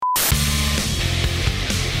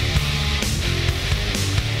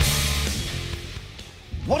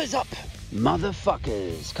What is up,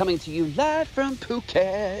 motherfuckers? Coming to you live from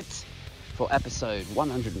Phuket for episode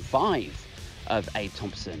 105 of Abe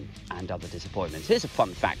Thompson and Other Disappointments. Here's a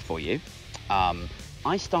fun fact for you.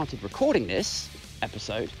 I started recording this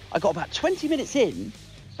episode. I got about 20 minutes in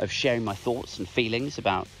of sharing my thoughts and feelings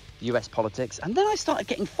about US politics, and then I started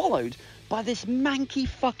getting followed by this manky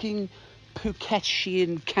fucking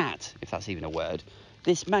Phuketian cat, if that's even a word.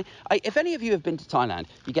 If any of you have been to Thailand,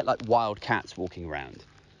 you get like wild cats walking around,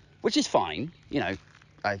 which is fine. You know,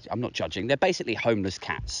 I'm not judging. They're basically homeless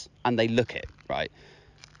cats, and they look it, right?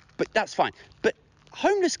 But that's fine. But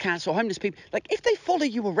homeless cats or homeless people, like if they follow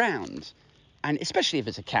you around, and especially if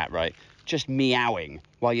it's a cat, right, just meowing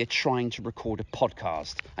while you're trying to record a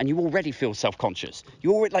podcast, and you already feel self-conscious.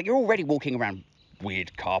 You're already walking around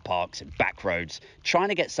weird car parks and back roads, trying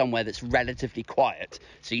to get somewhere that's relatively quiet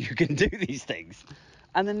so you can do these things.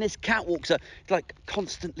 And then this cat walks up, like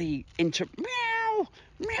constantly meow.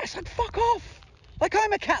 It's like, fuck off. Like,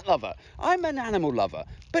 I'm a cat lover. I'm an animal lover.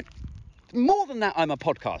 But more than that, I'm a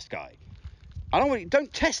podcast guy.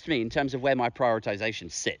 Don't test me in terms of where my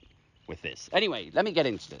prioritizations sit with this. Anyway, let me get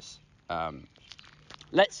into this.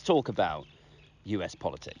 Let's talk about US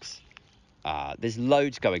politics. There's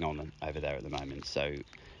loads going on over there at the moment, so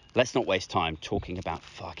let's not waste time talking about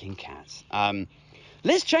fucking cats.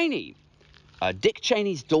 Liz Cheney, Dick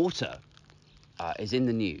Cheney's daughter, is in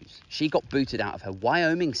the news. She got booted out of her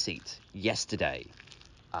Wyoming seat yesterday.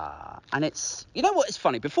 And it's, you know what is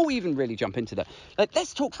funny? Before we even really jump into that,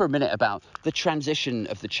 let's talk for a minute about the transition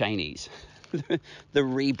of the Cheneys, the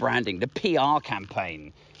rebranding, the PR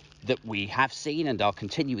campaign that we have seen and are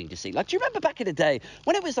continuing to see. Like, do you remember back in the day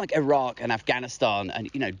when it was like Iraq and Afghanistan and,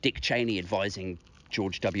 you know, Dick Cheney advising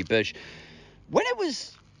George W. Bush? When it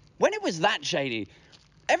was that Cheney,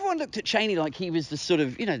 everyone looked at Cheney like he was the sort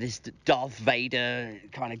of, you know, this Darth Vader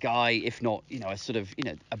kind of guy, if not, you know, a sort of, you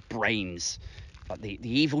know, a brains, like the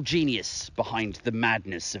evil genius behind the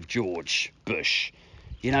madness of George Bush.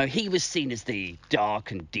 You know, he was seen as the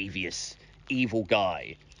dark and devious evil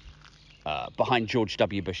guy behind George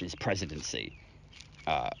W. Bush's presidency,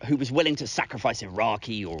 who was willing to sacrifice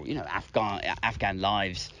Iraqi or, you know, Afghan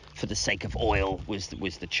lives for the sake of oil was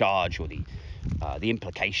the charge or the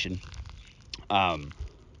implication.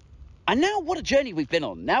 And now what a journey we've been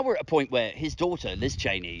on. Now we're at a point where his daughter, Liz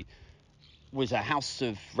Cheney, was a House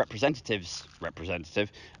of Representatives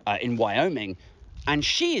representative in Wyoming, and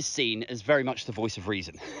she is seen as very much the voice of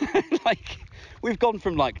reason. Like, we've gone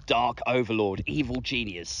from like dark overlord, evil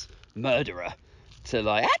genius, murderer, to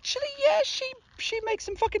like, actually, yeah, she makes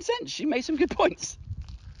some fucking sense. She made some good points.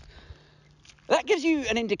 That gives you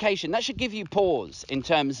an indication. That should give you pause in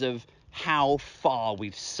terms of how far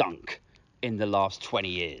we've sunk in the last 20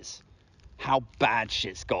 years. How bad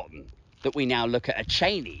shit's gotten that we now look at a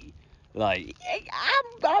Cheney like,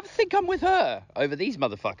 I think I'm with her over these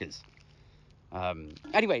motherfuckers.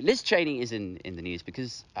 Anyway, Liz Cheney is in the news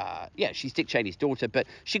because, she's Dick Cheney's daughter, but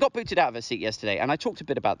she got booted out of her seat yesterday, and I talked a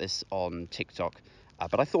bit about this on TikTok,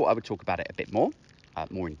 but I thought I would talk about it a bit more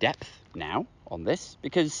in depth now on this,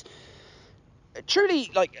 because truly,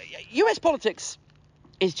 like, US politics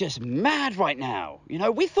is just mad right now. You know,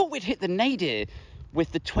 we thought we'd hit the nadir with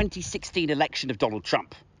the 2016 election of Donald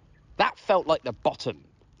Trump. That felt like the bottom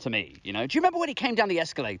to me, you know. Do you remember when he came down the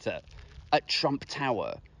escalator at Trump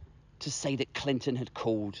Tower to say that Clinton had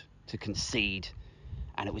called to concede,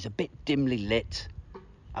 and it was a bit dimly lit,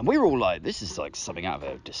 and we were all like, this is like something out of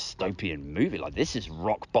a dystopian movie, like this is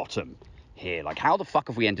rock bottom here, like how the fuck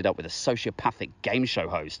have we ended up with a sociopathic game show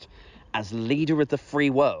host as leader of the free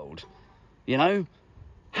world? You know,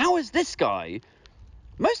 how is this guy,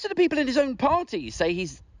 most of the people in his own party say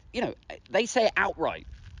he's, you know, they say it outright,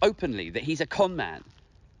 openly, that he's a con man.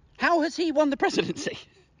 How has he won the presidency?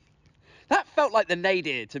 That felt like the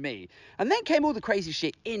nadir to me. And then came all the crazy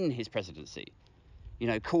shit in his presidency. You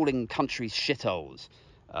know, calling countries shitholes,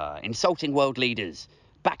 insulting world leaders,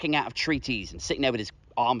 backing out of treaties and sitting there with his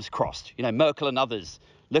arms crossed. You know, Merkel and others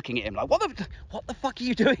looking at him like, what the fuck are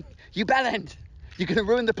you doing? You bellend. You're going to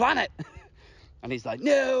ruin the planet. And he's like,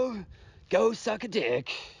 no, go suck a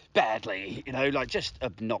dick badly. You know, like just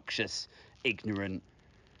obnoxious, ignorant.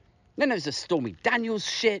 Then there's the Stormy Daniels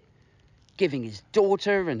shit, giving his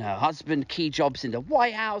daughter and her husband key jobs in the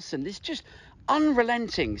White House, and this just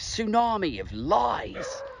unrelenting tsunami of lies,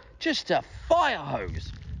 just a fire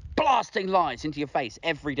hose, blasting lies into your face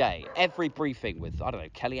every day, every briefing with, I don't know,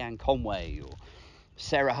 Kellyanne Conway or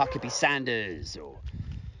Sarah Huckabee Sanders or...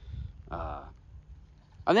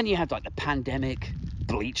 And then you have like the pandemic,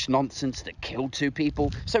 bleach nonsense that killed 2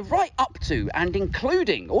 people. So right up to and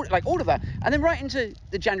including all of that, and then right into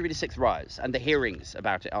the January the 6th riots and the hearings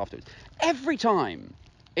about it afterwards. Every time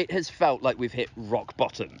it has felt like we've hit rock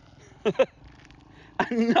bottom.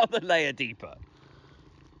 Another layer deeper.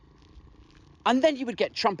 And then you would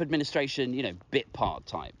get Trump administration, bit part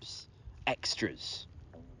types, extras,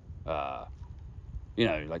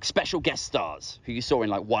 like special guest stars who you saw in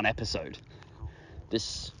like one episode.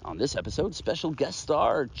 On this episode, special guest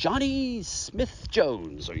star Johnny Smith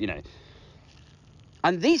Jones,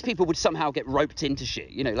 and these people would somehow get roped into shit,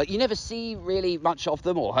 like you never see really much of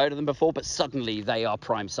them or heard of them before, but suddenly they are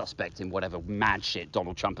prime suspect in whatever mad shit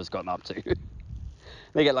Donald Trump has gotten up to.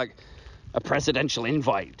 They get like a presidential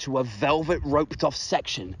invite to a velvet roped off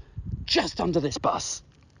section just under this bus.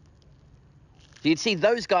 You'd see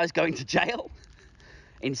those guys going to jail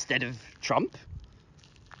instead of Trump.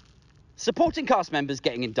 Supporting cast members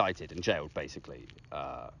getting indicted and jailed, basically.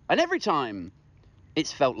 And every time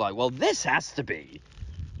it's felt like, well, this has to be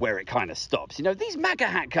where it kind of stops. These MAGA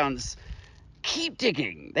hat cunts keep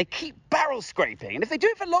digging. They keep barrel scraping. And if they do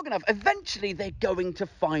it for long enough, eventually they're going to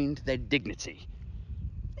find their dignity.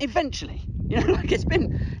 Eventually. Like it's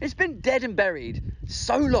been dead and buried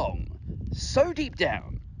so long, so deep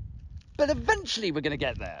down. But eventually we're going to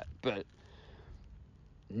get there. But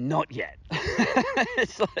not yet.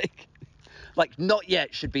 It's like not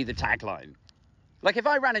yet should be the tagline. Like if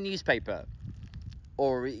I ran a newspaper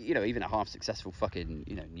or, even a half successful fucking,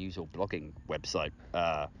 news or blogging website,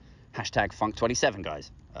 hashtag Funk27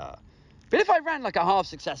 guys. But if I ran like a half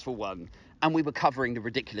successful one and we were covering the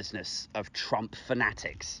ridiculousness of Trump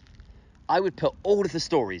fanatics, I would put all of the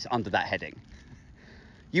stories under that heading.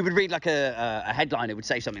 You would read like a headline. It would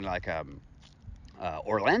say something like,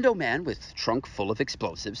 Orlando man with trunk full of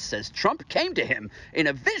explosives says Trump came to him in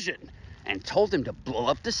a vision and told him to blow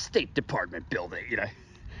up the State Department building,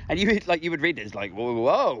 And you would read this like,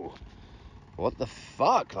 whoa, what the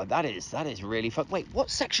fuck? Like that is really fuck. Wait,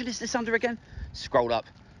 what section is this under again? Scroll up.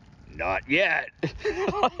 Not yet.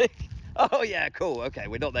 Oh yeah, cool. Okay,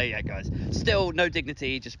 we're not there yet, guys. Still no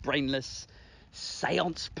dignity, just brainless,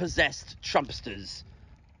 seance-possessed Trumpsters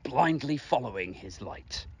blindly following his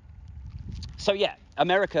light. So yeah,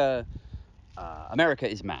 America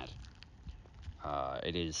is mad.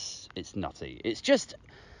 It's nutty. It's just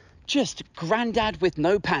granddad with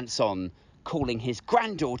no pants on calling his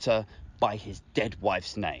granddaughter by his dead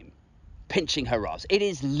wife's name, pinching her ass. It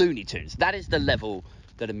is Looney Tunes. That is the level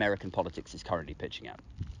that American politics is currently pitching at.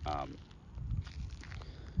 And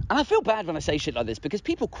I feel bad when I say shit like this because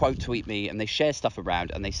people quote tweet me and they share stuff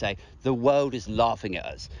around and they say the world is laughing at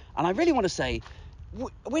us. And I really want to say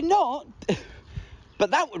we're not.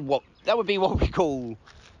 But that would be what we call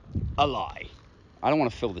a lie. I don't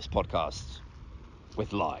want to fill this podcast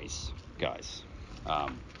with lies, guys.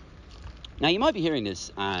 Now you might be hearing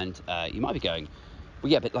this and you might be going,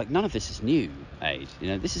 well, yeah, but like none of this is new, Aid.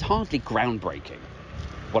 This is hardly groundbreaking.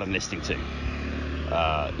 What I'm listening to.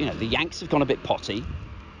 The Yanks have gone a bit potty.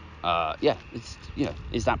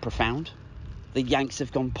 Is that profound? The Yanks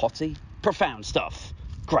have gone potty. Profound stuff.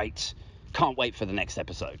 Great. Can't wait for the next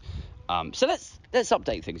episode. So let's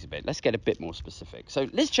update things a bit. Let's get a bit more specific. So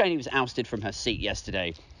Liz Cheney was ousted from her seat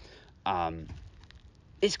yesterday.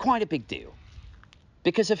 It's quite a big deal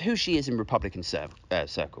because of who she is in Republican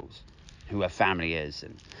circles, who her family is,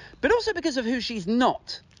 but also because of who she's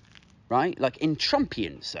not, right? Like in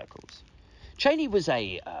Trumpian circles. Cheney was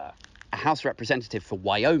a House representative for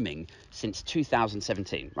Wyoming since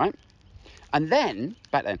 2017, right? And then,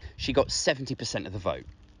 back then, she got 70% of the vote.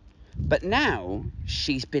 But now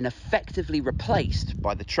she's been effectively replaced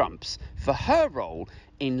by the Trumps for her role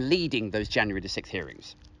in leading those January the 6th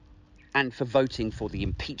hearings and for voting for the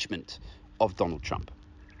impeachment of Donald Trump,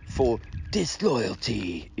 for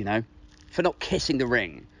disloyalty, for not kissing the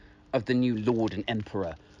ring of the new Lord and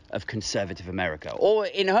Emperor of conservative America. Or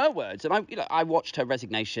in her words, and I watched her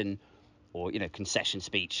resignation or, concession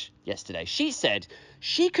speech yesterday. She said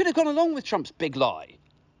she could have gone along with Trump's big lie.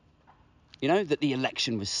 That the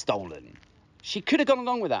election was stolen. She could have gone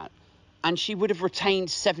along with that and she would have retained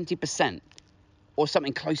 70% or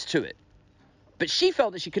something close to it. But she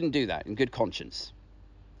felt that she couldn't do that in good conscience.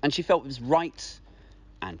 And she felt it was right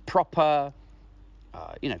and proper,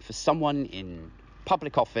 for someone in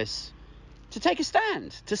public office to take a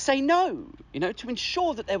stand, to say no, to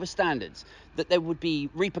ensure that there were standards, that there would be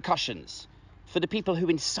repercussions for the people who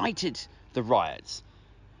incited the riots.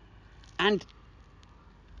 And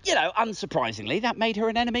unsurprisingly, that made her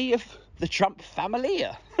an enemy of the Trump family.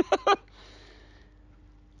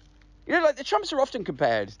 The Trumps are often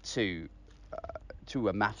compared to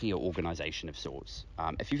a mafia organization of sorts.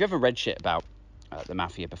 If you've ever read shit about the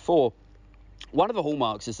mafia before, one of the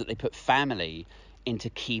hallmarks is that they put family into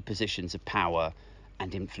key positions of power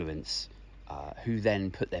and influence who then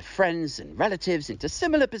put their friends and relatives into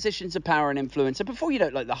similar positions of power and influence. And before you know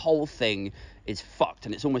it, like, the whole thing is fucked,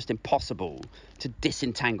 and it's almost impossible to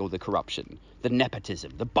disentangle the corruption, the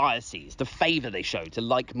nepotism, the biases, the favour they show to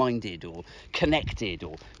like-minded or connected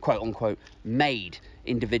or quote-unquote made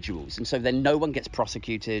individuals. And so then no one gets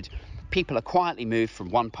prosecuted. People are quietly moved from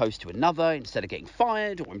one post to another instead of getting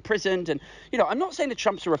fired or imprisoned. And, you know, I'm not saying the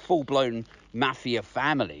Trumps are a full-blown mafia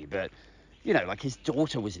family, but you know, like, his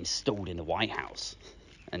daughter was installed in the White House,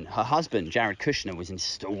 and her husband, Jared Kushner, was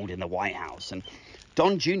installed in the White House, and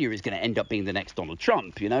Don Jr. is going to end up being the next Donald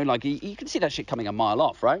Trump, you know? Like, you can see that shit coming a mile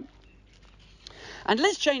off, right? And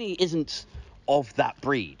Liz Cheney isn't of that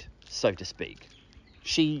breed, so to speak.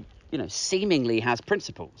 She, you know, seemingly has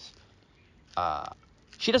principles.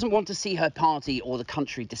 She doesn't want to see her party or the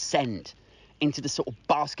country descend into the sort of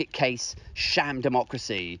basket case sham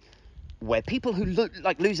democracy where people who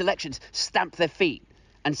lose elections stamp their feet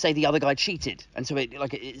and say the other guy cheated, and so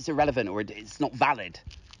it's irrelevant or it's not valid.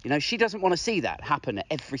 You know, she doesn't want to see that happen at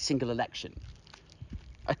every single election.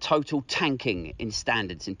 A total tanking in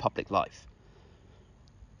standards in public life.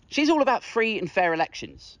 She's all about free and fair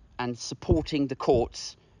elections and supporting the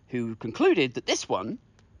courts who concluded that this one,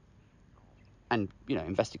 and, you know,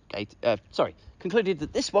 concluded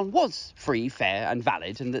that this one was free, fair and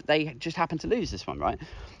valid, and that they just happened to lose this one, right?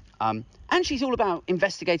 And she's all about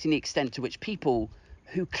investigating the extent to which people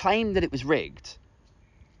who claim that it was rigged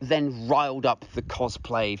then riled up the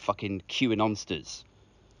cosplay fucking QAnonsters.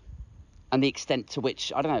 And the extent to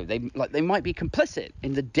which, I don't know, they might be complicit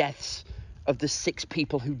in the deaths of the 6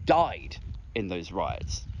 people who died in those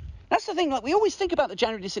riots. That's the thing, like, we always think about the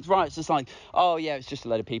January 6th riots as like, oh yeah, it's just a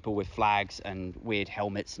load of people with flags and weird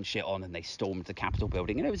helmets and shit on, and they stormed the Capitol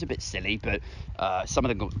building, and it was a bit silly, but some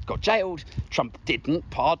of them got jailed. Trump didn't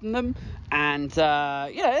pardon them, and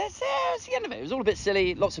you know, that's the end of it. It was all a bit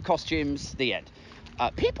silly, lots of costumes, the end.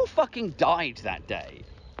 People fucking died that day.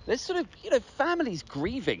 There's sort of, you know, families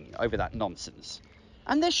grieving over that nonsense,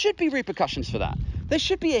 and there should be repercussions for that. There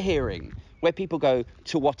should be a hearing where people go,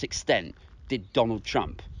 to what extent did Donald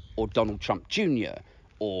Trump or Donald Trump Jr.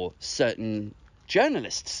 or certain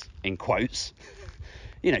journalists, in quotes,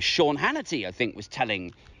 you know, Sean Hannity, I think, was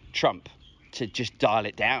telling Trump to just dial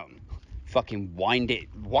it down. Fucking wind it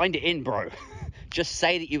in, bro. Just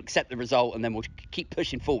say that you accept the result and then we'll keep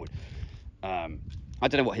pushing forward. I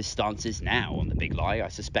don't know what his stance is now on the big lie. I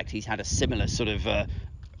suspect he's had a similar sort of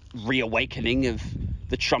reawakening of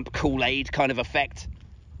the Trump Kool-Aid kind of effect.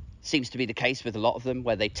 Seems to be the case with a lot of them,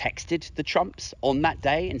 where they texted the Trumps on that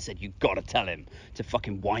day and said, you got to tell him to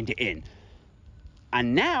fucking wind it in.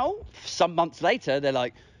 And now, some months later, they're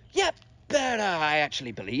like, yep, but I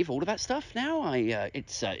actually believe all of that stuff now.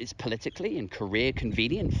 It's politically and career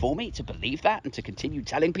convenient for me to believe that and to continue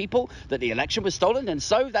telling people that the election was stolen, and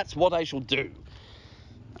so that's what I shall do.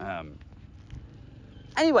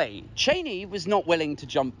 Anyway, Cheney was not willing to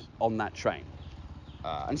jump on that train,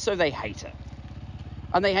 and so they hate her.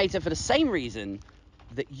 And they hate her for the same reason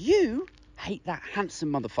that you hate that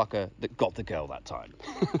handsome motherfucker that got the girl that time.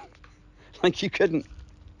 Like, you couldn't.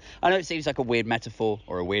 I know it seems like a weird metaphor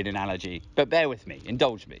or a weird analogy, but bear with me,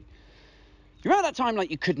 indulge me. You remember that time,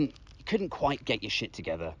 like, you couldn't quite get your shit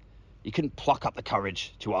together. You couldn't pluck up the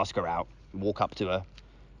courage to ask her out, walk up to her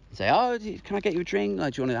and say, oh, can I get you a drink?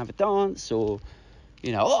 Like, do you want to have a dance? Or,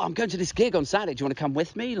 you know, oh, I'm going to this gig on Saturday. Do you want to come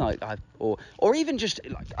with me? Like, or even just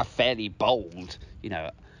like a fairly bold, you know,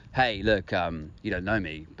 hey, look, you don't know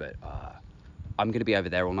me, but I'm going to be over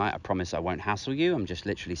there all night. I promise I won't hassle you. I'm just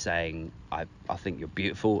literally saying I think you're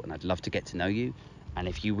beautiful and I'd love to get to know you. And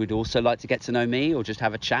if you would also like to get to know me or just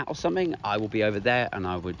have a chat or something, I will be over there, and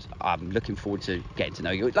I'm looking forward to getting to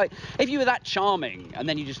know you. Like, if you were that charming and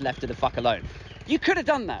then you just left her the fuck alone, you could have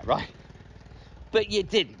done that, right? But you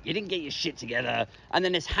didn't. You didn't get your shit together. And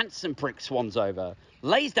then this handsome prick swans over,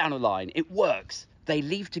 lays down a line. It works. They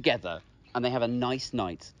leave together and they have a nice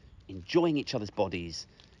night, enjoying each other's bodies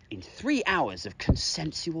in 3 hours of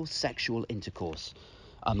consensual sexual intercourse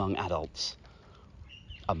among adults.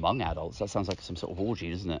 Among adults? That sounds like some sort of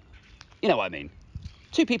orgy, doesn't it? You know what I mean.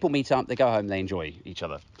 2 people meet up, they go home, they enjoy each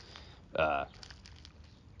other.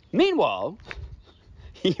 Meanwhile,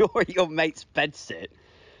 you're at your mate's bedsit,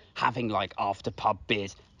 having like after pub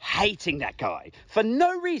beers, hating that guy for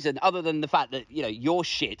no reason other than the fact that, you know, you're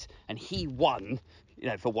shit and he won, you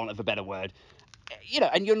know, for want of a better word, you know,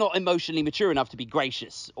 and you're not emotionally mature enough to be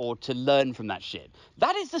gracious or to learn from that shit.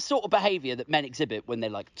 That is the sort of behavior that men exhibit when they're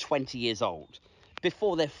like 20 years old,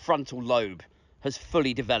 before their frontal lobe has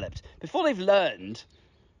fully developed, before they've learned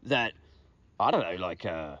that, I don't know, like,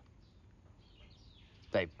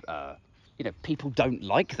 you know, people don't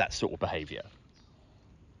like that sort of behavior.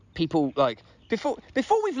 people like before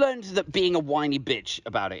we've learned that being a whiny bitch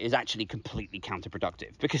about it is actually completely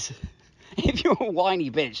counterproductive, because if you're a whiny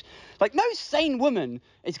bitch, like, no sane woman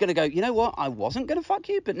is going to go, you know what, I wasn't going to fuck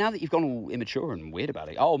you, but now that you've gone all immature and weird about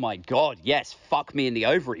it, oh my god, yes, fuck me in the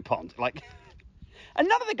ovary pond. Like, and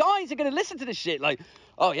none of the guys are going to listen to this shit. Like,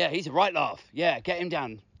 oh yeah, he's a right laugh, yeah, get him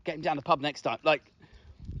down the pub next time. Like,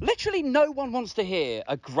 literally no one wants to hear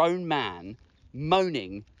a grown man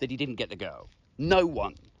moaning that he didn't get the girl. No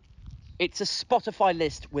one. It's a Spotify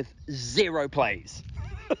list with 0 plays.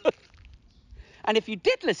 And if you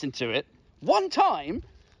did listen to it one time,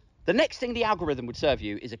 the next thing the algorithm would serve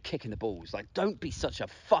you is a kick in the balls. Like, don't be such a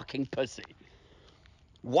fucking pussy.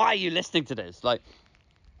 Why are you listening to this? Like,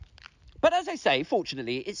 but as I say,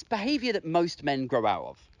 fortunately, it's behaviour that most men grow out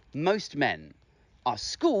of. Most men are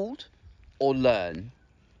schooled or learn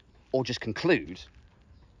or just conclude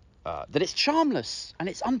that it's charmless and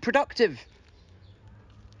it's unproductive.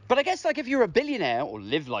 But I guess, like, if you're a billionaire or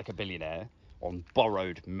live like a billionaire on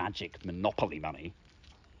borrowed magic monopoly money,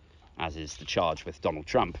 as is the charge with Donald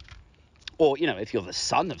Trump, or, you know, if you're the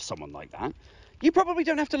son of someone like that, you probably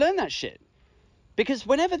don't have to learn that shit. Because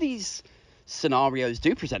whenever these scenarios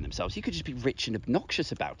do present themselves, you could just be rich and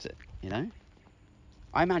obnoxious about it, you know?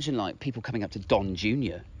 I imagine, like, people coming up to Don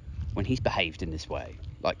Jr. when he's behaved in this way.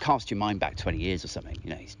 Like, cast your mind back 20 years or something. You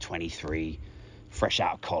know, he's 23, fresh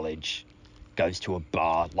out of college, goes to a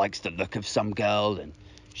bar, likes the look of some girl, and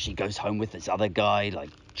she goes home with this other guy, like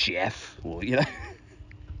Jeff, or, you know.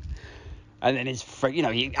 And then his friend, you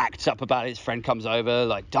know, he acts up about it. His friend comes over,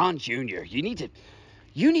 like, Don Jr., you need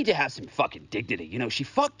to have some fucking dignity. You know, she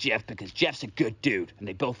fucked Jeff because Jeff's a good dude, and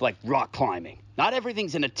they both like rock climbing. Not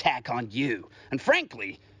everything's an attack on you. And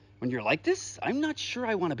frankly, when you're like this, I'm not sure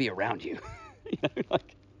I want to be around you. You know,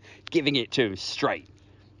 like, giving it to him straight.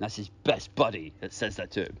 That's his best buddy that says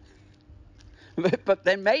that to him. But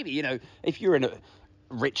then maybe, you know, if you're a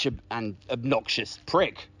rich and obnoxious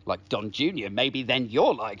prick like Don Jr., maybe then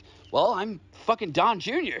you're like, well, I'm fucking Don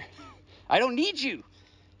Jr. I don't need you.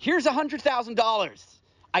 Here's $100,000.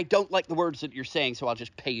 I don't like the words that you're saying, so I'll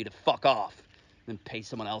just pay you to fuck off and then pay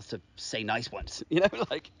someone else to say nice ones. You know,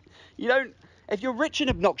 like, you don't, if you're rich and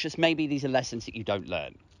obnoxious, maybe these are lessons that you don't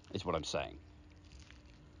learn, is what I'm saying.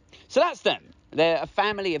 So that's them. They're a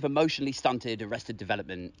family of emotionally stunted, arrested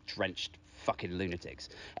development, drenched fucking lunatics.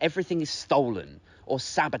 Everything is stolen or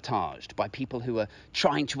sabotaged by people who are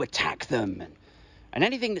trying to attack them. And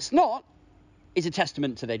anything that's not is a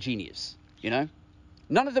testament to their genius, you know?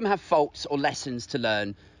 None of them have faults or lessons to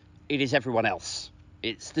learn. It is everyone else.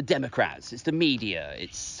 It's the Democrats, it's the media,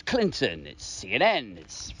 it's Clinton, it's CNN,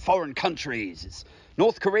 it's foreign countries, it's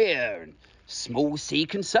North Korea and small C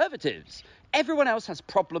conservatives. Everyone else has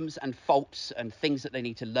problems and faults and things that they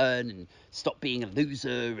need to learn and stop being a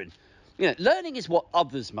loser. And, you know, learning is what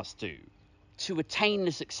others must do to attain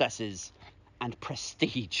the successes and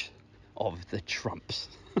prestige of the Trumps.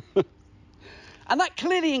 And that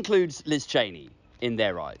clearly includes Liz Cheney in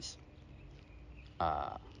their eyes.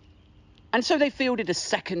 And so they fielded a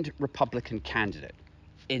second Republican candidate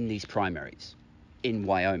in these primaries in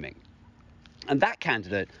Wyoming. And that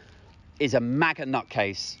candidate is a MAGA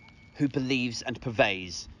nutcase who believes and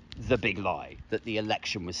purveys the big lie that the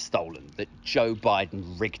election was stolen, that Joe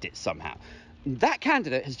Biden rigged it somehow. That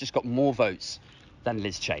candidate has just got more votes than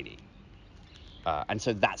Liz Cheney. And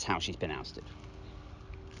so that's how she's been ousted.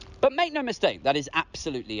 But make no mistake, that is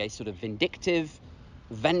absolutely a sort of vindictive,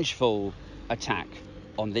 vengeful attack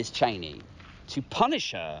on Liz Cheney to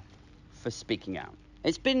punish her for speaking out.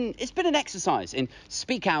 It's been an exercise in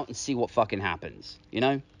speak out and see what fucking happens, you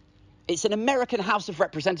know? It's an American House of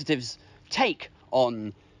Representatives take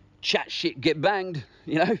on chat shit, get banged,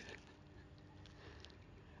 you know?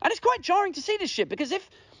 And it's quite jarring to see this shit, because if,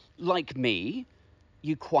 like me,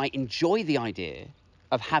 you quite enjoy the idea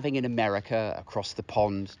of having an America across the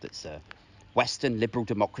pond that's a Western liberal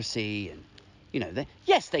democracy, and, you know,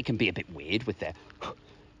 yes, they can be a bit weird with their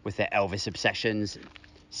Elvis obsessions and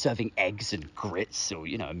serving eggs and grits, or,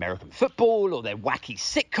 you know, American football, or their wacky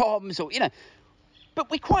sitcoms, or, you know, but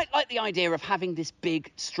we quite like the idea of having this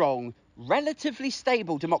big, strong, relatively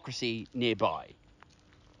stable democracy nearby.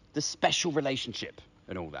 The special relationship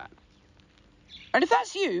and all that. And if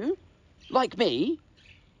that's you, like me,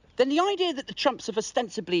 then the idea that the Trumps have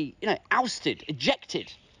ostensibly, you know, ousted,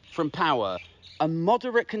 ejected from power a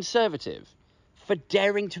moderate conservative for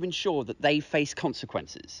daring to ensure that they face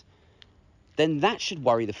consequences, then that should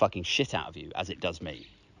worry the fucking shit out of you, as it does me.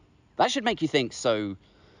 That should make you think, so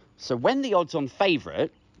when the odds-on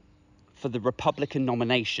favourite for the Republican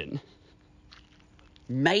nomination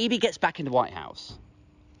maybe gets back in the White House,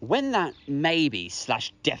 when that maybe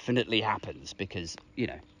 / definitely happens, because, you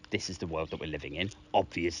know, this is the world that we're living in.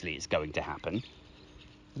 Obviously, it's going to happen.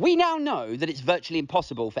 We now know that it's virtually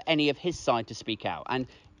impossible for any of his side to speak out. And,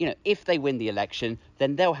 if they win the election,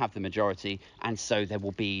 then they'll have the majority. And so there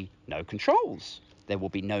will be no controls. There will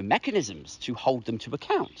be no mechanisms to hold them to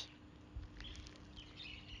account.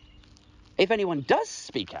 If anyone does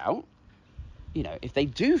speak out, if they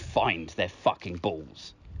do find their fucking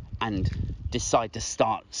balls and decide to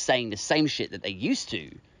start saying the same shit that they used to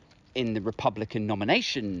in the Republican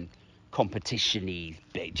nomination competition-y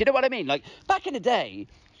bit. Do you know what I mean? Like, back in the day,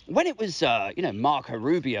 when it was, Marco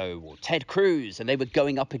Rubio or Ted Cruz, and they were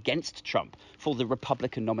going up against Trump for the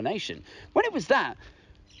Republican nomination, when it was that,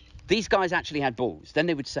 these guys actually had balls. Then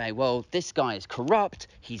they would say, well, this guy is corrupt,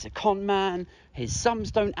 he's a con man, his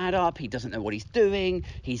sums don't add up, he doesn't know what he's doing,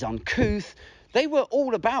 he's uncouth. They were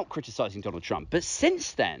all about criticising Donald Trump. But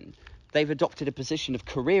since then, they've adopted a position of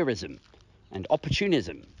careerism and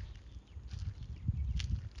opportunism.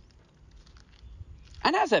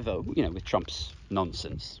 And as ever, with Trump's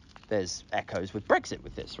nonsense, there's echoes with Brexit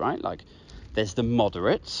with this, right? Like, there's the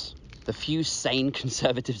moderates, the few sane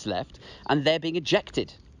conservatives left, and they're being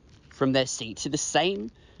ejected from their seats in the same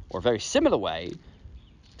or very similar way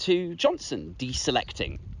to Johnson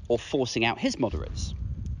deselecting or forcing out his moderates.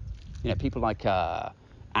 People like Anna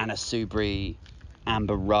Soubry,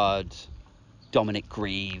 Amber Rudd, Dominic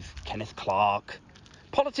Grieve, Kenneth Clark,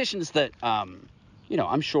 politicians that,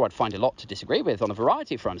 I'm sure I'd find a lot to disagree with on a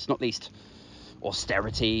variety of fronts, not least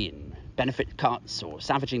austerity and benefit cuts or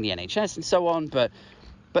savaging the NHS and so on, but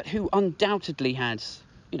who undoubtedly had,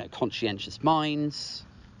 conscientious minds,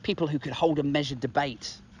 people who could hold a measured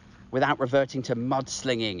debate without reverting to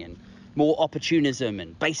mudslinging and more opportunism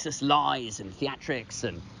and baseless lies and theatrics.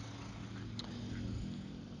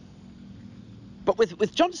 But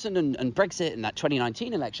with Johnson and Brexit and that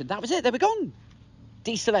 2019 election, that was it. They were gone.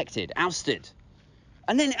 Deselected, ousted.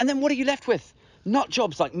 And then what are you left with? Nut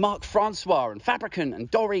jobs like Mark Francois and Fabricant and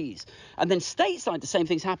Dorries. And then stateside, the same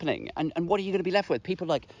thing's happening. And what are you going to be left with? People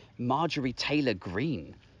like Marjorie Taylor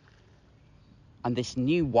Greene. And this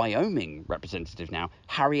new Wyoming representative now,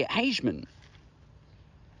 Harriet Hageman.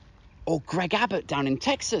 Or Greg Abbott down in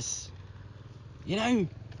Texas.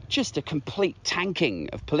 Just a complete tanking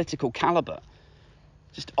of political caliber.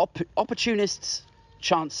 Just opportunists,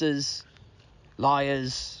 chancers,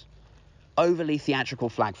 liars, overly theatrical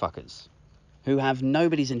flag fuckers who have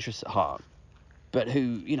nobody's interests at heart, but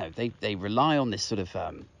who, they rely on this sort of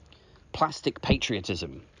plastic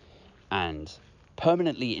patriotism and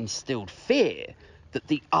permanently instilled fear that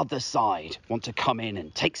the other side want to come in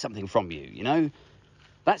and take something from you,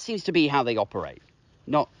 That seems to be how they operate.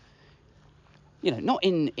 Not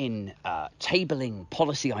in tabling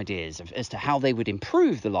policy ideas as to how they would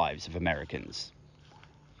improve the lives of Americans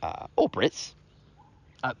or Brits,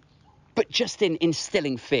 but just in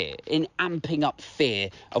instilling fear, in amping up fear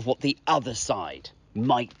of what the other side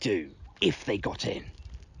might do if they got in,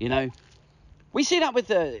 We see that with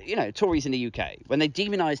the, Tories in the UK, when they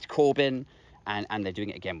demonised Corbyn, and they're doing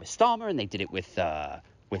it again with Starmer, and they did it with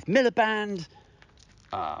Miliband.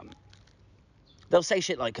 They'll say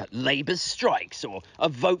shit like Labour's strikes or a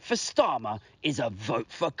vote for Starmer is a vote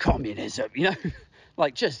for communism,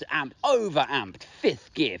 Like just over-amped,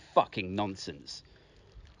 fifth gear fucking nonsense.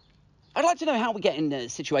 I'd like to know how we get in a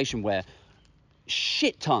situation where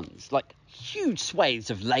shit tons, like huge swathes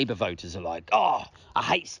of Labour voters are like, oh, I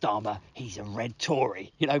hate Starmer, he's a red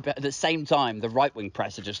Tory. But at the same time, the right-wing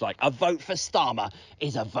press are just like, a vote for Starmer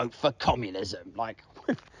is a vote for communism. Like...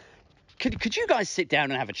 Could you guys sit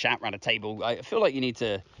down and have a chat around a table? I feel like you need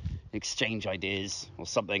to exchange ideas or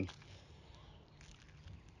something.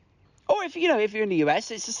 Or if you're in the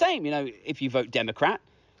US, it's the same. If you vote Democrat,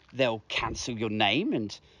 they'll cancel your name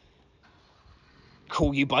and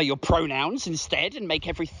call you by your pronouns instead and make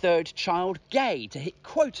every third child gay to hit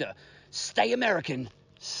quota. Stay American,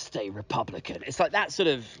 stay Republican. It's like that sort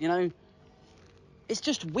of, it's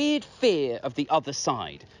just weird fear of the other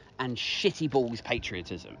side and shitty balls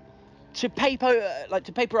patriotism. To paper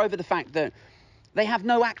over the fact that they have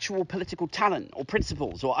no actual political talent or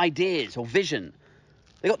principles or ideas or vision.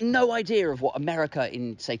 They got no idea of what America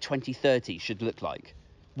in, say, 2030 should look like.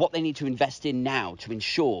 What they need to invest in now to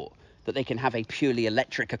ensure that they can have a purely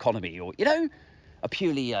electric economy or, a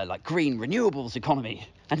purely green renewables economy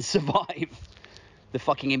and survive the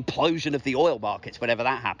fucking implosion of the oil markets whenever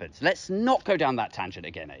that happens. Let's not go down that tangent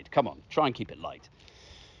again, Aid. Come on, try and keep it light.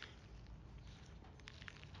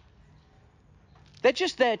 They're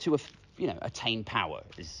just there to, attain power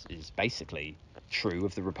is basically true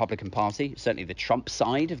of the Republican Party, certainly the Trump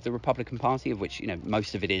side of the Republican Party, of which,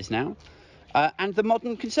 most of it is now. and the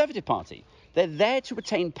modern Conservative Party. They're there to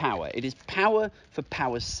retain power. It is power for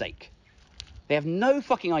power's sake. They have no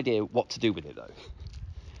fucking idea what to do with it, though.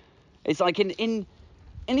 It's like in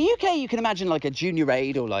the UK, you can imagine like a junior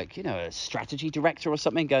aide or like, you know, a strategy director or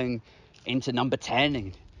something going into number 10 and,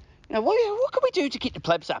 you know, what can we do to keep the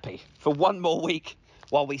plebs happy for one more week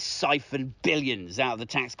while we siphon billions out of the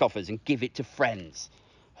tax coffers and give it to friends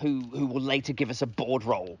who will later give us a board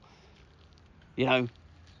roll, you know,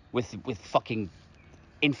 with fucking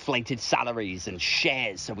inflated salaries and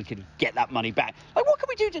shares so we can get that money back. Like, what can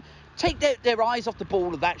we do to take their eyes off the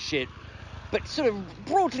ball of that shit, but sort of,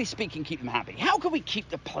 broadly speaking, keep them happy? How can we keep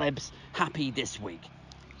the plebs happy this week?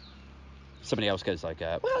 Somebody else goes like,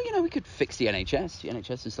 well, you know, we could fix the NHS. The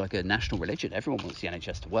NHS is like a national religion. Everyone wants the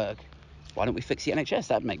NHS to work. Why don't we fix the NHS?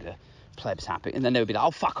 That'd make the plebs happy. And then they would be like,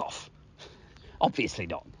 oh, fuck off. Obviously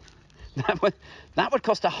not. That would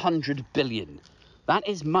cost 100 billion. That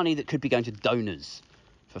is money that could be going to donors,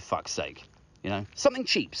 for fuck's sake. You know, something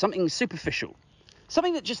cheap, something superficial,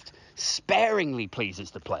 something that just sparingly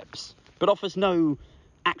pleases the plebs, but offers no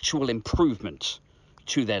actual improvement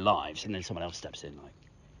to their lives. And then someone else steps in like,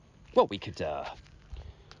 well, we could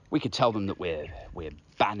tell them that we're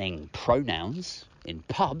banning pronouns in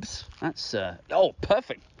pubs. That's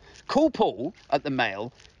perfect. Call Paul at the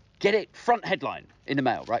Mail. Get it front headline in the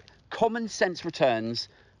Mail, right? Common sense returns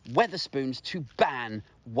Wetherspoons to ban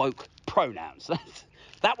woke pronouns.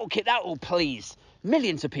 That will please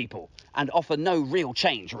millions of people and offer no real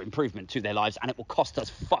change or improvement to their lives, and it will cost us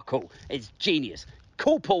fuck all. It's genius.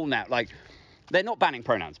 Call Paul now. Like, they're not banning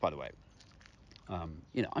pronouns, by the way.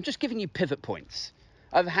 You know, I'm just giving you pivot points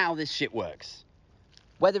of how this shit works.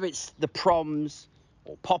 Whether it's the proms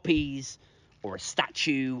or poppies or a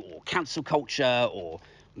statue or council culture or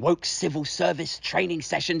woke civil service training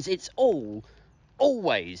sessions, it's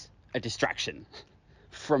always a distraction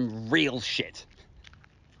from real shit.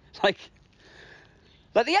 Like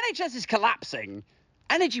the NHS is collapsing.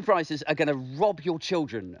 Energy prices are going to rob your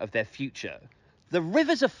children of their future. The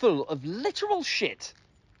rivers are full of literal shit.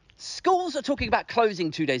 Schools are talking about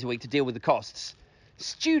closing 2 days a week to deal with the costs.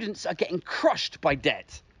 Students are getting crushed by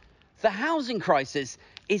debt. The housing crisis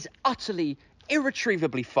is utterly,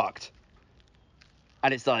 irretrievably fucked.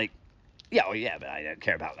 And it's like, yeah, but I don't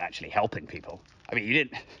care about actually helping people. I mean, you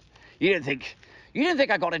didn't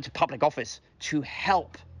think I got into public office to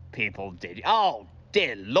help people, did you? Oh,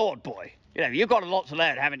 dear Lord, boy. You know, you've got a lot to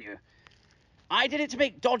learn, haven't you? I did it to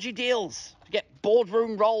make dodgy deals, to get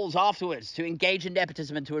boardroom roles afterwards, to engage in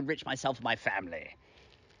nepotism and to enrich myself and my family.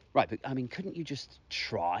 Right, but, I mean, couldn't you just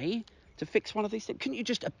try to fix one of these things? Couldn't you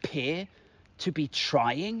just appear to be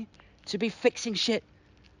trying to be fixing shit?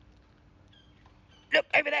 Look,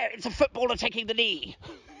 over there, it's a footballer taking the knee.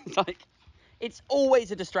 Like, it's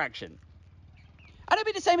always a distraction. And it'd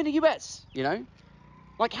be the same in the US, you know?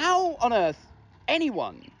 Like, how on earth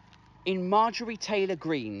anyone in Marjorie Taylor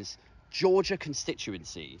Greene's Georgia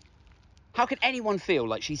constituency, how can anyone feel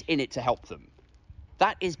like she's in it to help them?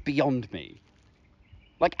 That is beyond me.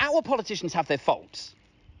 Like, our politicians have their faults.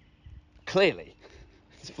 Clearly.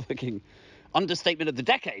 It's a fucking understatement of the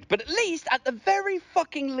decade. But at the very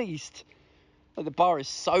fucking least, like, the bar is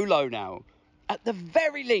so low now, at the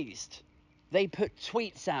very least, they put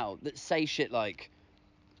tweets out that say shit like,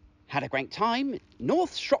 had a great time,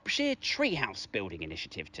 North Shropshire Treehouse Building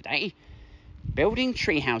Initiative today. Building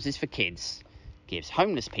tree houses for kids gives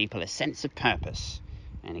homeless people a sense of purpose,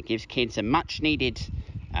 and it gives kids a much needed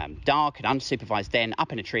dark and unsupervised den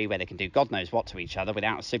up in a tree where they can do God knows what to each other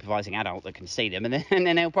without a supervising adult that can see them, and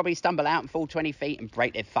then they'll probably stumble out and fall 20 feet and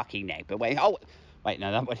break their fucking neck. But wait,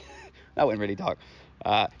 no, that went really dark.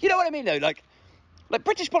 You know what I mean, though? Like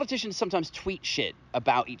British politicians sometimes tweet shit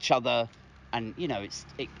about each other, and, you know,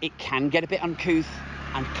 it can get a bit uncouth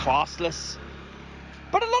and classless.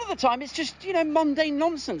 But a lot of the time, it's just, you know, mundane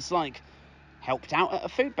nonsense, like, helped out at a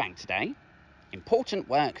food bank today. Important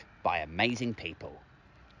work by amazing people.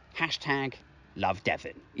 Hashtag love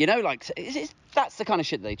Devon. You know, like, that's the kind of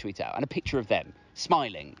shit that they tweet out. And a picture of them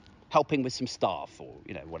smiling, helping with some staff or,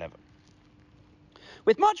 you know, whatever.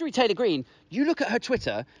 With Marjorie Taylor Greene, you look at her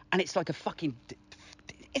Twitter and it's like a fucking...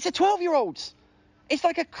 It's a 12-year-old's. It's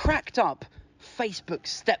like a cracked up Facebook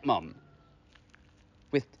stepmom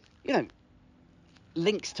with, you know,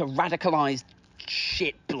 links to radicalized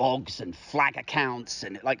shit blogs and flag accounts,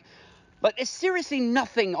 and like there's seriously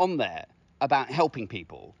nothing on there about helping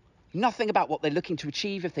people, nothing about what they're looking to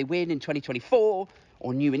achieve if they win in 2024,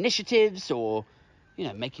 or new initiatives, or, you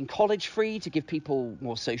know, making college free to give people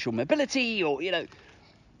more social mobility, or, you know,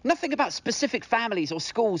 nothing about specific families or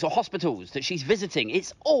schools or hospitals that she's visiting.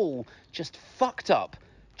 It's all just fucked up,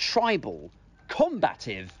 tribal,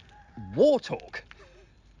 combative war talk.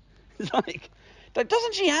 It's like,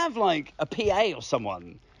 doesn't she have like a PA or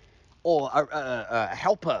someone, or a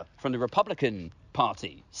helper from the Republican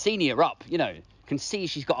Party, senior up, can see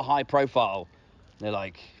she's got a high profile. They're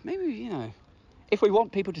like, maybe, if we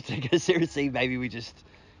want people to take her seriously, maybe we just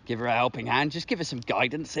give her a helping hand. Just give her some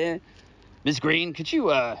guidance here. Ms. Green, could you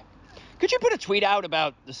put a tweet out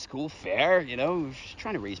about the school fair? She's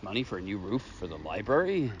trying to raise money for a new roof for the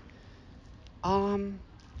library. I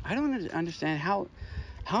don't understand how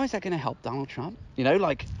is that going to help Donald Trump?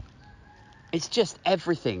 It's just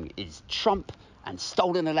everything is Trump and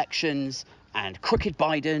stolen elections and crooked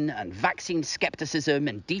Biden and vaccine skepticism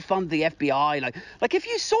and defund the FBI. Like if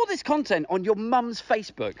you saw this content on your mum's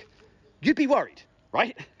Facebook, you'd be worried,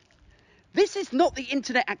 right? This is not the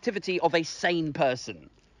internet activity of a sane person.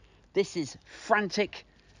 This is frantic,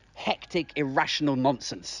 hectic, irrational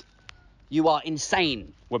nonsense. You are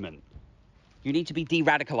insane, woman. You need to be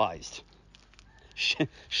de-radicalized.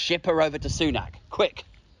 Ship her over to Sunak, quick.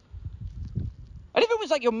 And if it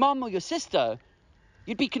was like your mum or your sister,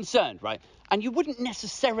 you'd be concerned, right? And you wouldn't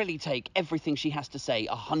necessarily take everything she has to say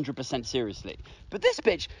 100% seriously. But this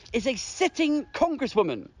bitch is a sitting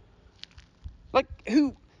congresswoman, like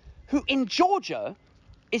who in Georgia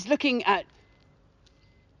is looking at,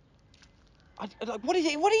 like, what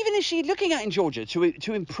even is she looking at in Georgia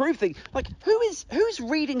to improve things? Like, who's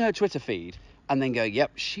reading her Twitter feed and then go,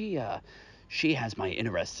 yep, she has my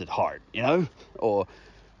interests at heart, or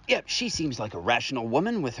yep, she seems like a rational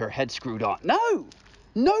woman with her head screwed on. No,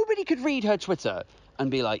 nobody could read her Twitter and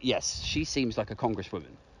be like, yes, she seems like a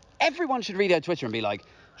congresswoman. Everyone should read her Twitter and be like,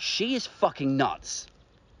 she is fucking nuts.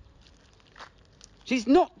 She's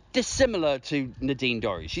not dissimilar to Nadine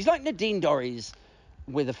Dorries. She's like Nadine Dorries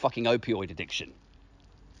with a fucking opioid addiction.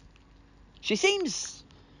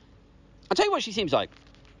 I'll tell you what she seems like.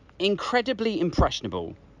 Incredibly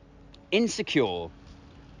impressionable, insecure,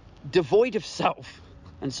 devoid of self.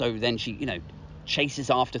 And so then she, chases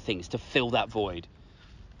after things to fill that void.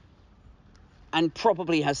 And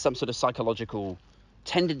probably has some sort of psychological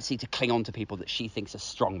tendency to cling on to people that she thinks are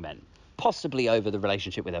strong men. Possibly over the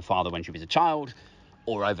relationship with her father when she was a child,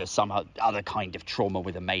 or over some other kind of trauma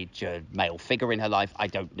with a major male figure in her life. I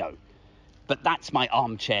don't know. But that's my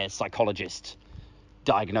armchair psychologist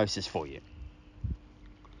diagnosis for you.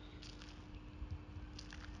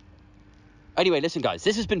 Anyway, listen, guys,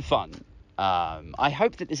 this has been fun. I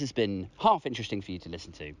hope that this has been half interesting for you to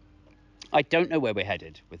listen to. I don't know where we're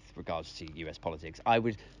headed with regards to US politics. I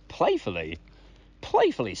would playfully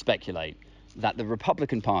speculate that the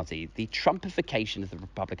Republican Party, the Trumpification of the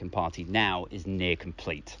Republican Party now is near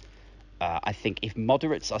complete. I think if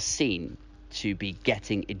moderates are seen to be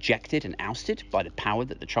getting ejected and ousted by the power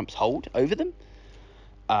that the Trumps hold over them,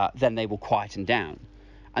 then they will quieten down.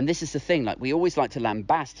 And this is the thing, like, we always like to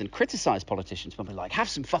lambast and criticize politicians when we're like, have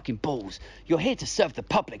some fucking balls. You're here to serve the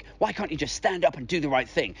public. Why can't you just stand up and do the right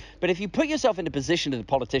thing? But if you put yourself in the position of the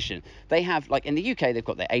politician, they have, like in the UK, they've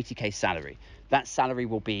got their 80k salary. That salary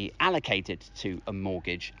will be allocated to a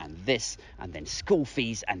mortgage and this, and then school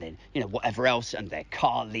fees, and then, whatever else, and their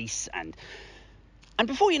car lease. And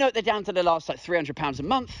before you know it, they're down to the last, like, £300 a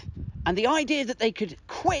month. And the idea that they could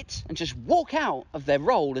quit and just walk out of their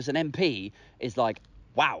role as an MP is like,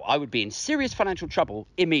 wow, I would be in serious financial trouble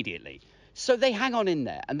immediately. So they hang on in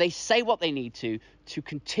there and they say what they need to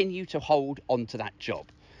continue to hold on to that job.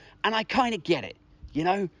 And I kind of get it,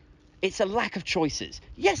 It's a lack of choices.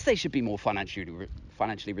 Yes, they should be more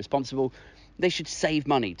financially responsible. They should save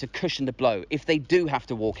money to cushion the blow if they do have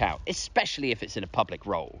to walk out, especially if it's in a public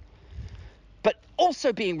role. But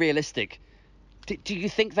also being realistic, do you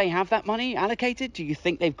think they have that money allocated? Do you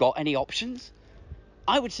think they've got any options?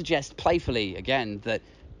 I would suggest playfully, again, that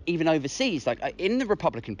even overseas, like in the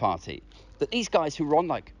Republican Party, that these guys who are on,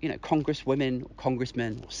 like, congresswomen or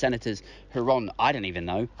congressmen or senators who are on, I don't even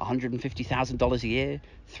know, $150,000 a year,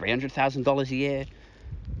 $300,000 a year,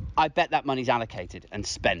 I bet that money's allocated and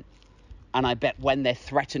spent. And I bet when they're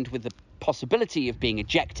threatened with the possibility of being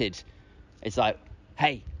ejected, it's like,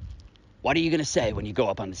 hey, what are you going to say when you go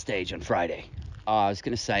up on the stage on Friday? I was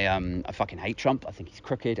going to say, I fucking hate Trump. I think he's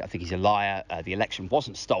crooked. I think he's a liar. The election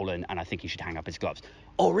wasn't stolen, and I think he should hang up his gloves.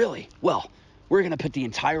 Oh, really? Well, we're going to put the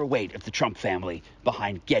entire weight of the Trump family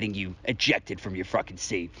behind getting you ejected from your fucking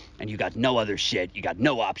seat, and you got no other shit. You got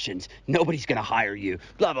no options. Nobody's going to hire you.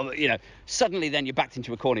 Blah, blah, blah. Suddenly then you're backed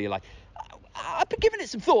into a corner. You're like, I've been giving it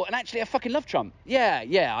some thought, and actually I fucking love Trump.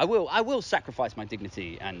 Yeah, I will sacrifice my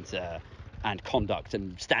dignity and conduct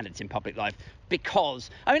and standards in public life because,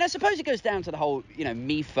 I suppose it goes down to the whole,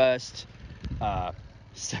 me first,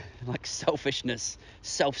 like selfishness,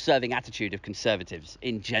 self-serving attitude of conservatives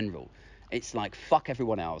in general. It's like, fuck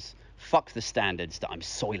everyone else, fuck the standards that I'm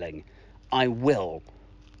soiling. I will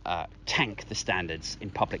tank the standards in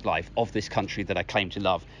public life of this country that I claim to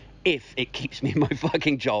love if it keeps me in my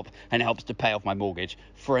fucking job and helps to pay off my mortgage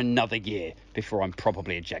for another year before I'm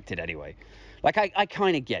probably ejected anyway. Like, I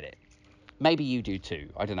kind of get it. Maybe you do too.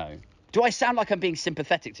 I don't know. Do I sound like I'm being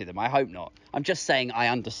sympathetic to them? I hope not. I'm just saying I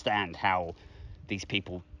understand how these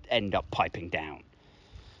people end up piping down.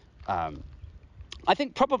 I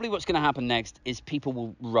think probably what's going to happen next is people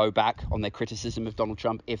will row back on their criticism of Donald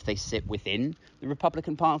Trump if they sit within the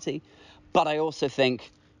Republican Party. But I also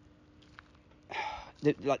think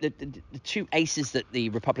the two aces that the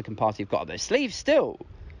Republican Party have got up their sleeves still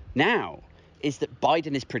now is that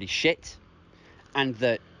Biden is pretty shit and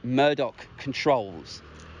that Murdoch controls,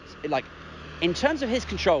 like, in terms of his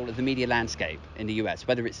control of the media landscape in the US,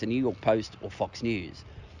 whether it's the New York Post or Fox News,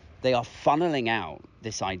 they are funneling out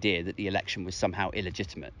this idea that the election was somehow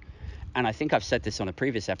illegitimate. And I think I've said this on a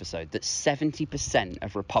previous episode, that 70%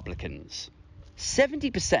 of Republicans,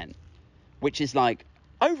 70%, which is like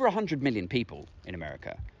over 100 million people in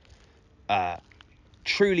America,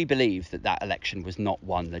 truly believe that that election was not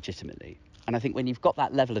won legitimately. And I think when you've got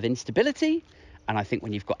that level of instability, and I think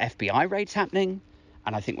when you've got FBI raids happening,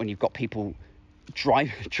 and I think when you've got people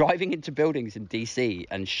driving into buildings in DC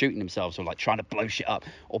and shooting themselves, or like trying to blow shit up,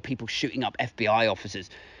 or people shooting up FBI officers,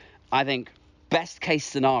 I think best case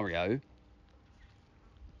scenario,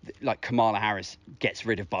 like Kamala Harris gets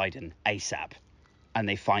rid of Biden ASAP and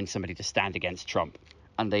they find somebody to stand against Trump,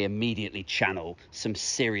 and they immediately channel some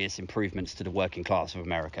serious improvements to the working class of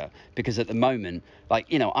America. Because at the moment,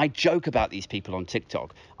 like, you know, I joke about these people on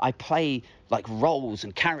TikTok. I play like roles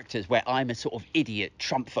and characters where I'm a sort of idiot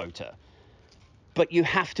Trump voter. But you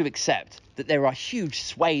have to accept that there are huge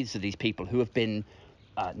swathes of these people who have been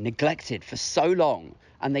neglected for so long,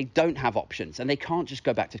 and they don't have options, and they can't just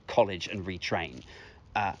go back to college and retrain.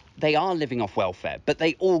 They are living off welfare, but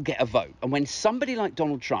they all get a vote. And when somebody like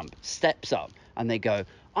Donald Trump steps up and they go,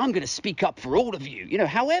 I'm going to speak up for all of you, you know,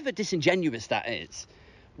 however disingenuous that is,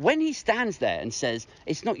 when he stands there and says,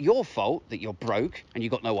 it's not your fault that you're broke and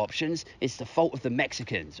you've got no options, it's the fault of the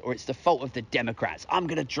Mexicans, or it's the fault of the Democrats, I'm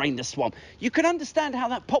going to drain the swamp, you can understand how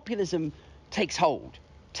that populism takes hold,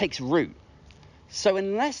 takes root. So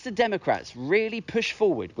unless the Democrats really push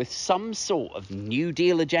forward with some sort of New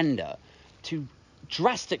Deal agenda to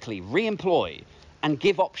drastically re-employ and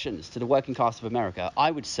give options to the working class of America,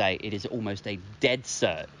 I would say it is almost a dead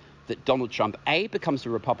cert that Donald Trump, A, becomes the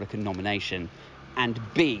Republican nomination, and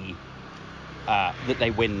B, that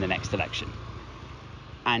they win the next election.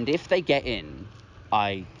 And if they get in,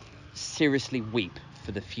 I seriously weep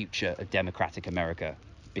for the future of democratic America,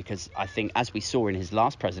 because I think, as we saw in his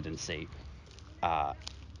last presidency,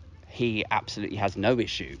 he absolutely has no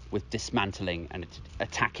issue with dismantling and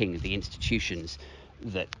attacking the institutions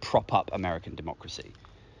that prop up American democracy.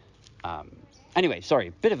 Anyway,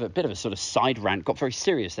 sorry, bit of a sort of side rant. Got very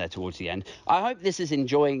serious there towards the end. I hope this is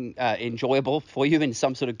enjoyable for you in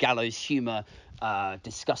some sort of gallows humor,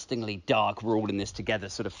 disgustingly dark, we're all in this together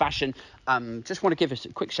sort of fashion. Just want to give a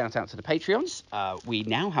quick shout out to the Patreons. We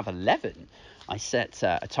now have 11. I set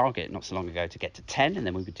a target not so long ago to get to 10, and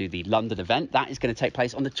then we would do the London event. That is going to take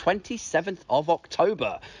place on the 27th of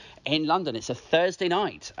October in London. It's a Thursday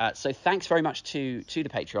night. So thanks very much to the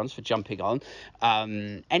Patreons for jumping on.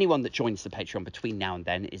 Anyone that joins the Patreon between now and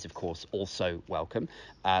then is, of course, also welcome.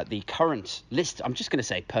 The current list, I'm just going to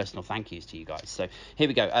say personal thank yous to you guys. So here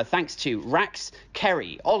we go. Thanks to Rax,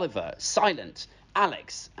 Kerry, Oliver, Silent,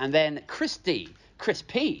 Alex, and then Chris D, Chris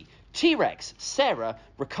P, T-Rex, Sarah,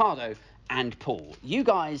 Ricardo, and Paul. You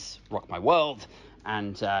guys rock my world.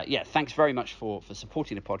 And thanks very much for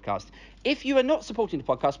supporting the podcast. If you are not supporting the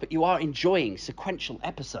podcast, but you are enjoying sequential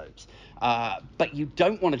episodes, but you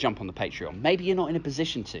don't want to jump on the Patreon, maybe you're not in a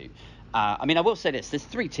position to. I mean, I will say this, there's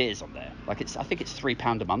 3 tiers on there. Like, I think it's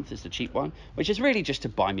 £3 a month is the cheap one, which is really just to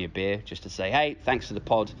buy me a beer, just to say, hey, thanks for the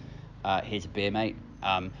pod. Here's a beer, mate.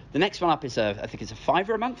 The next one up is I think it's a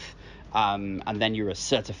 £5 a month. And then you're a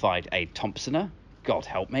certified A. Thompsoner. God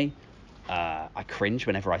help me. I cringe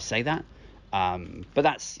whenever I say that. But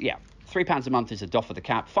that's, £3 a month is a doff of the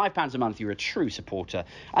cap. £5 a month, you're a true supporter.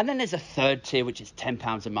 And then there's a third tier, which is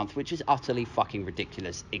 £10 a month, which is utterly fucking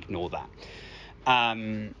ridiculous. Ignore that.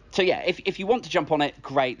 If you want to jump on it,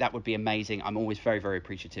 great. That would be amazing. I'm always very, very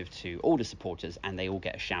appreciative to all the supporters, and they all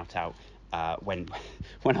get a shout out when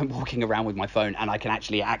I'm walking around with my phone and I can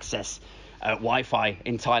actually access Wi-Fi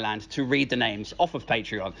in Thailand to read the names off of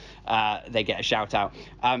Patreon. They get a shout out.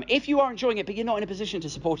 If you are enjoying it but you're not in a position to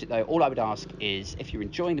support it, though, all I would ask is, if you're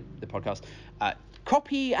enjoying the podcast,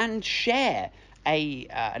 copy and share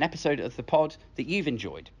an episode of the pod that you've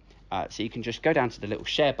enjoyed. So you can just go down to the little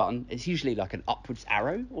share button. It's usually like an upwards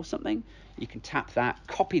arrow or something. You can tap that,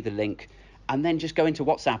 copy the link, and then just go into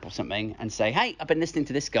WhatsApp or something and say, hey, I've been listening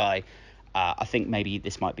to this guy. I think maybe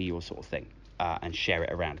this might be your sort of thing, and share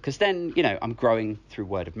it around. Because then, I'm growing through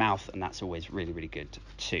word of mouth, and that's always really, really good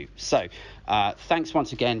too. So thanks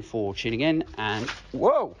once again for tuning in. And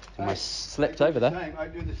whoa, almost slipped over there. I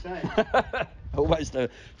do the same. Almost a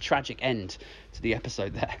tragic end to the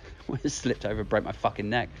episode there. Slipped over and broke my fucking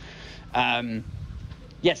neck.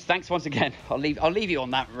 Yes, thanks once again. I'll leave you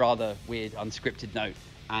on that rather weird, unscripted note.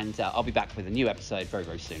 And I'll be back with a new episode very,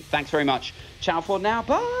 very soon. Thanks very much. Ciao for now.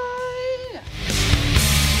 Bye.